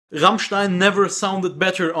Rammstein never sounded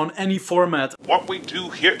better on any format. What we do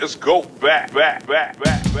here is go back.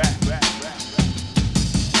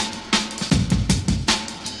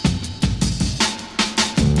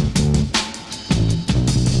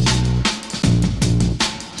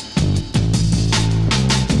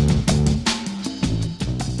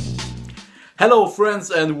 Hello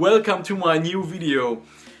friends and welcome to my new video.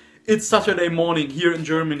 It's Saturday morning here in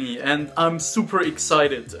Germany and I'm super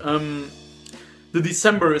excited. The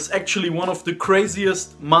December is actually one of the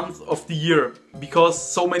craziest months of the year because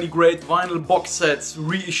so many great vinyl box sets,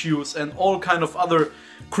 reissues and all kind of other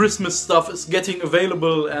Christmas stuff is getting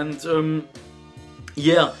available. And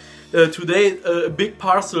today a big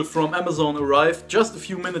parcel from Amazon arrived just a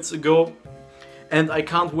few minutes ago and I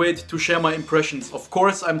can't wait to share my impressions. Of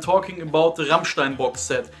course, I'm talking about the Rammstein box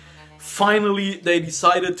set. Finally, they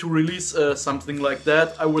decided to release something like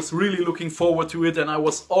that. I was really looking forward to it and I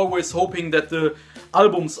was always hoping that the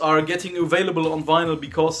albums are getting available on vinyl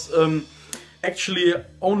because actually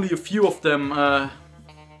only a few of them are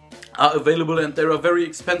available and they are very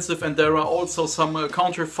expensive, and there are also some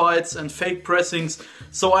counterfeits and fake pressings.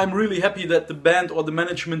 So I'm really happy that the band or the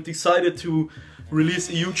management decided to release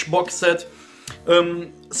a huge box set.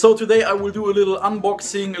 So today I will do a little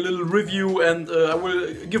unboxing, a little review, and I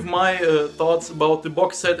will give my thoughts about the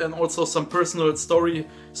box set and also some personal story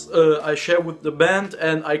I share with the band,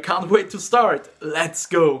 and I can't wait to start. Let's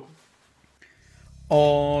go!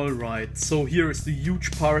 Alright, so here is the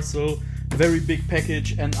huge parcel, very big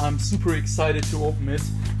package, and I'm super excited to open it.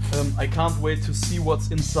 I can't wait to see what's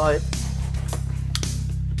inside.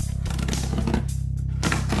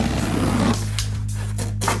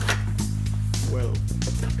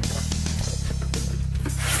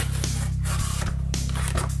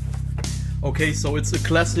 Okay, so it's a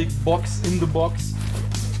classic box in the box.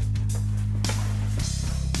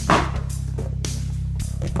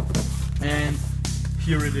 And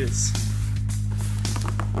here it is.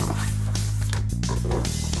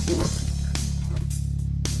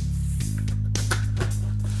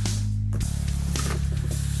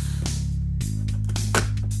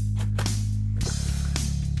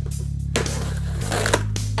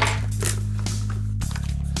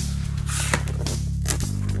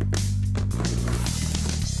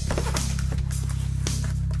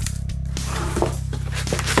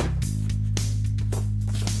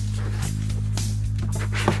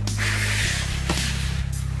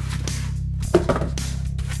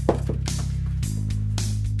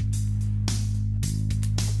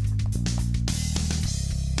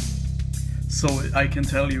 So I can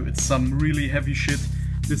tell you it's some really heavy shit.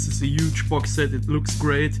 This is a huge box set, it looks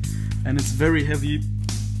great and it's very heavy.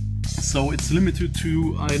 So it's limited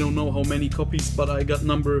to I don't know how many copies, but I got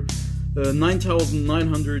number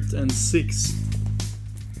 9906.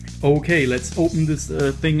 Okay, let's open this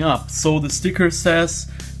thing up. So the sticker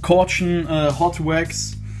says Caution Hot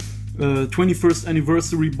Wax 21st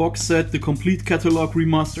anniversary box set, the complete catalog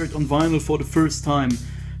remastered on vinyl for the first time.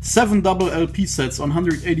 7 double LP sets on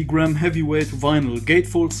 180 gram heavyweight vinyl,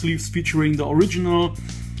 gatefold sleeves featuring the original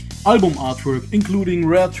album artwork, including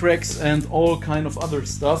rare tracks and all kind of other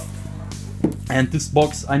stuff. And this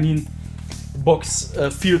box, I mean, the box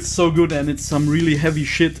feels so good and it's some really heavy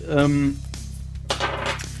shit.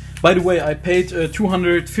 By the way, I paid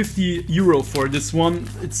 250 euro for this one.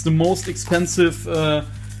 It's the most expensive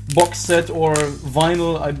box set or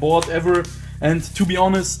vinyl I bought ever. And to be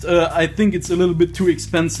honest, I think it's a little bit too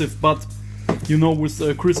expensive, but you know, with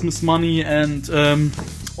Christmas money and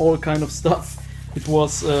all kind of stuff, it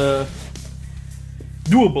was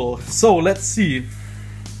doable. So let's see.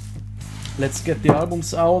 Let's get the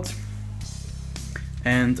albums out.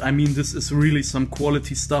 And I mean, this is really some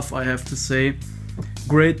quality stuff, I have to say.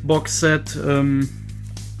 Great box set,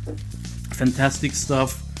 fantastic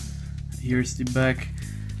stuff. Here's the back.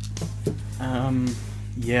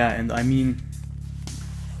 Yeah, and I mean,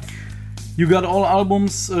 you got all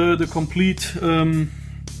albums, the complete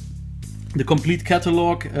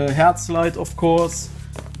catalog, Herzleid of course.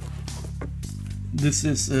 This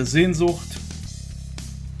is Sehnsucht.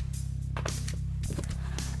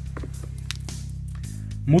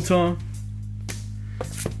 Mutter.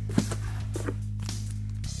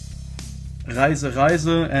 Reise, Reise,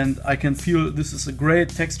 and I can feel this is a great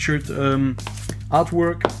textured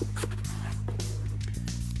artwork.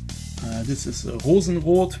 This is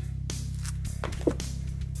Rosenrot.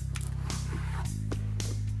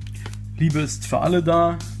 Liebe ist für alle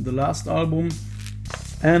da, the last album.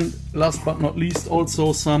 And last but not least,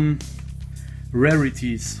 also some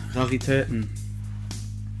Raritäten.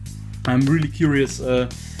 I'm really curious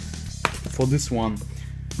for this one.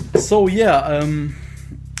 So yeah,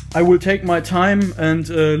 I will take my time and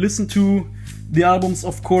listen to the albums,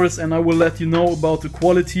 of course, and I will let you know about the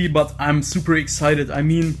quality, but I'm super excited. I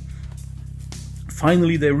mean,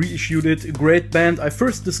 finally they reissued it. A great band. I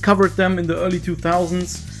first discovered them in the early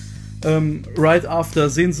 2000s, right after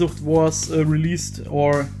Sehnsucht was released,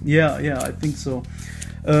 or yeah, I think so.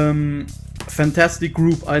 Fantastic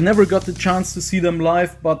group. I never got the chance to see them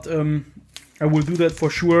live, but I will do that for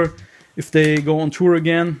sure if they go on tour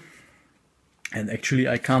again. And actually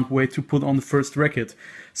I can't wait to put on the first record.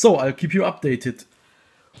 So I'll keep you updated.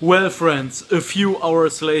 Well friends, a few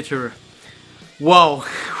hours later. Wow,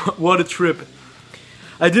 what a trip.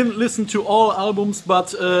 I didn't listen to all albums,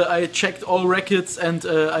 but I checked all records and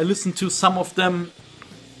I listened to some of them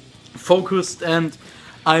focused, and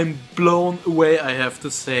I'm blown away, I have to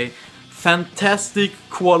say. Fantastic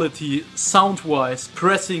quality, sound-wise,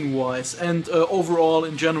 pressing-wise, and overall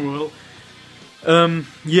in general.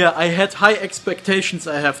 Yeah, I had high expectations,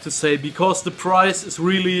 I have to say, because the price is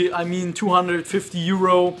really, I mean, 250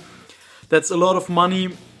 euro. That's a lot of money,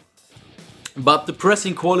 but the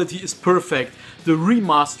pressing quality is perfect. The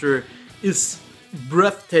remaster is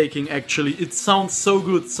breathtaking, actually. It sounds so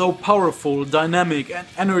good, so powerful, dynamic and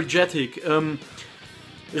energetic.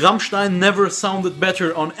 Rammstein never sounded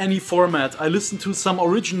better on any format. I listened to some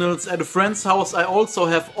originals at a friend's house. I also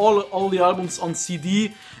have all the albums on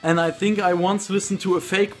CD, and I think I once listened to a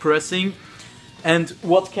fake pressing. And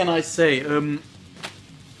what can I say?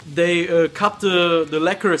 They cut the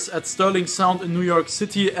lacquers at Sterling Sound in New York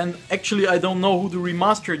City, and actually I don't know who the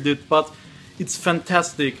remaster did, but it's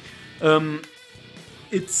fantastic.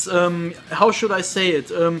 It's, how should I say it?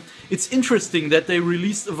 It's interesting that they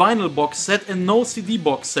released a vinyl box set and no CD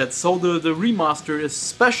box set. So the remaster is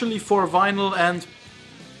specially for vinyl, and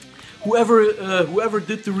whoever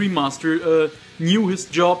did the remaster knew his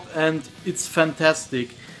job, and it's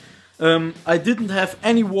fantastic. I didn't have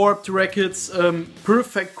any warped records,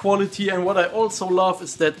 perfect quality, and what I also love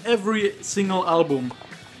is that every single album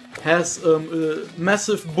has a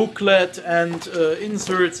massive booklet and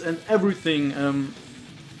inserts and everything.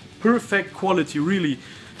 Perfect quality, really.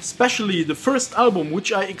 Especially the first album,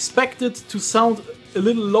 which I expected to sound a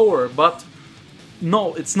little lower, but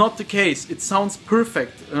no, it's not the case. It sounds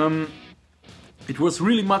perfect. It was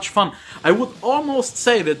really much fun. I would almost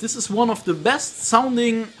say that this is one of the best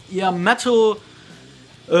sounding, yeah, metal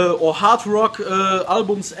or hard rock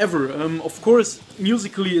albums ever. Of course,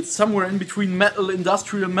 musically it's somewhere in between metal,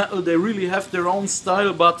 industrial metal. They really have their own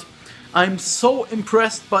style, but I'm so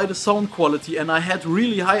impressed by the sound quality, and I had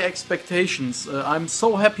really high expectations. I'm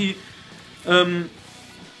so happy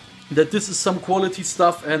that this is some quality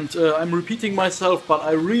stuff, and I'm repeating myself, but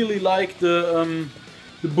I really like the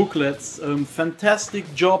booklets.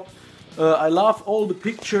 Fantastic job. I love all the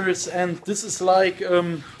pictures, and this is like,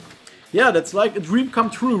 yeah, that's like a dream come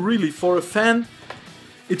true, really, for a fan.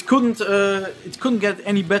 It couldn't get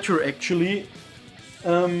any better, actually.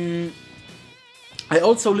 I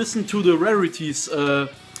also listened to the Rarities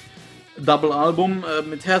double album.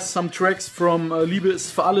 It has some tracks from Liebe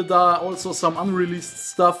ist für alle da, also some unreleased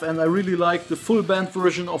stuff, and I really like the full band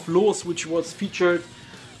version of Los, which was featured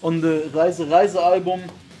on the Reise album.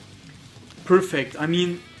 Perfect. I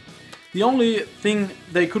mean, the only thing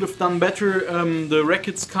they could have done better, the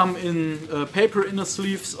records come in paper inner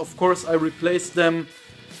sleeves. Of course, I replaced them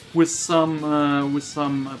with some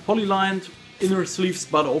polylined inner sleeves,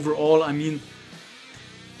 but overall, I mean,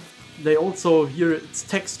 they also, here it's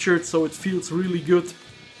textured, so it feels really good.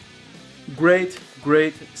 Great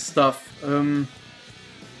stuff.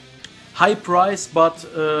 High price, but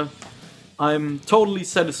I'm totally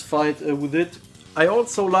satisfied with it. I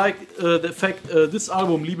also like the fact this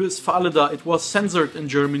album, Liebe ist für alle da, it was censored in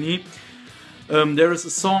Germany. There is a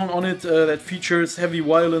song on it that features heavy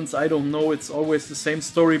violence. I don't know, it's always the same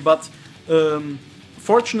story, but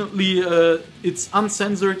fortunately, it's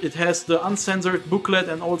uncensored. It has the uncensored booklet,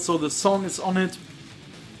 and also the song is on it.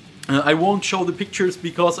 I won't show the pictures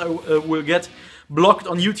because I will get blocked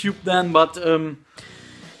on YouTube then, but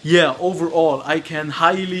yeah, overall, I can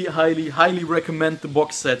highly recommend the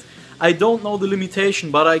box set. I don't know the limitation,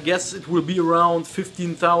 but I guess it will be around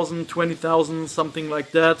 15,000, 20,000, something like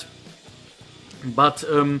that. But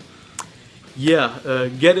yeah,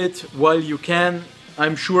 get it while you can.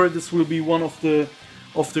 I'm sure this will be one of the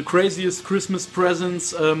craziest Christmas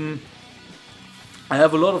presents. I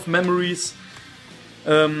have a lot of memories.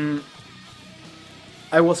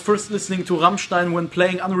 I was first listening to Rammstein when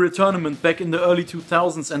playing Unreal Tournament back in the early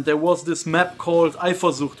 2000s, and there was this map called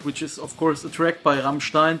Eifersucht, which is of course a track by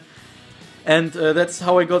Rammstein. And that's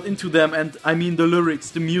how I got into them, and I mean the lyrics,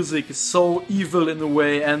 the music is so evil in a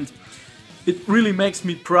way, and it really makes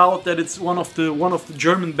me proud that it's one of the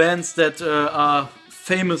German bands that are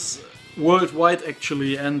famous worldwide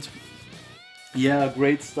actually. And yeah,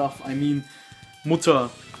 great stuff. I mean, Mutter,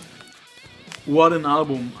 what an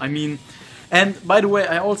album. I mean, and by the way,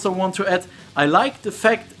 I also want to add, I like the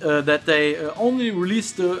fact that they only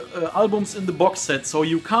release the albums in the box set, so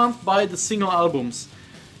you can't buy the single albums.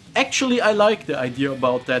 Actually, I like the idea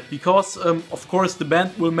about that, because of course the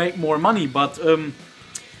band will make more money, but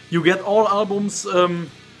you get all albums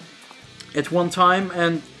at one time,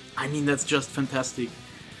 and I mean, that's just fantastic.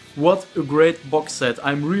 What a great box set.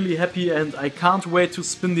 I'm really happy, and I can't wait to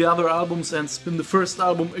spin the other albums and spin the first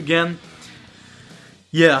album again.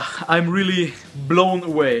 Yeah, I'm really blown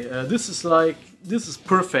away. This is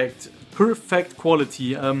perfect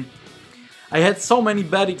quality. I had so many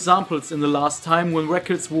bad examples in the last time when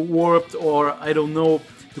records were warped, or I don't know,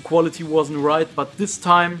 the quality wasn't right, but this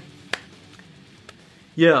time,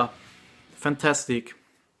 yeah, fantastic.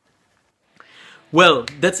 Well,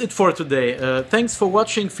 that's it for today. Thanks for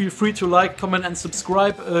watching. Feel free to like, comment and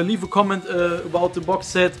subscribe. Leave a comment about the box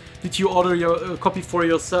set. Did you order your copy for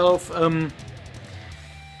yourself?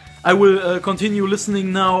 I will continue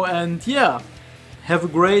listening now, and yeah, have a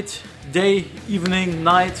great day, evening,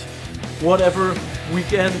 night, whatever,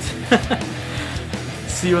 weekend.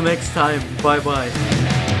 See you next time. Bye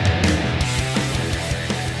bye.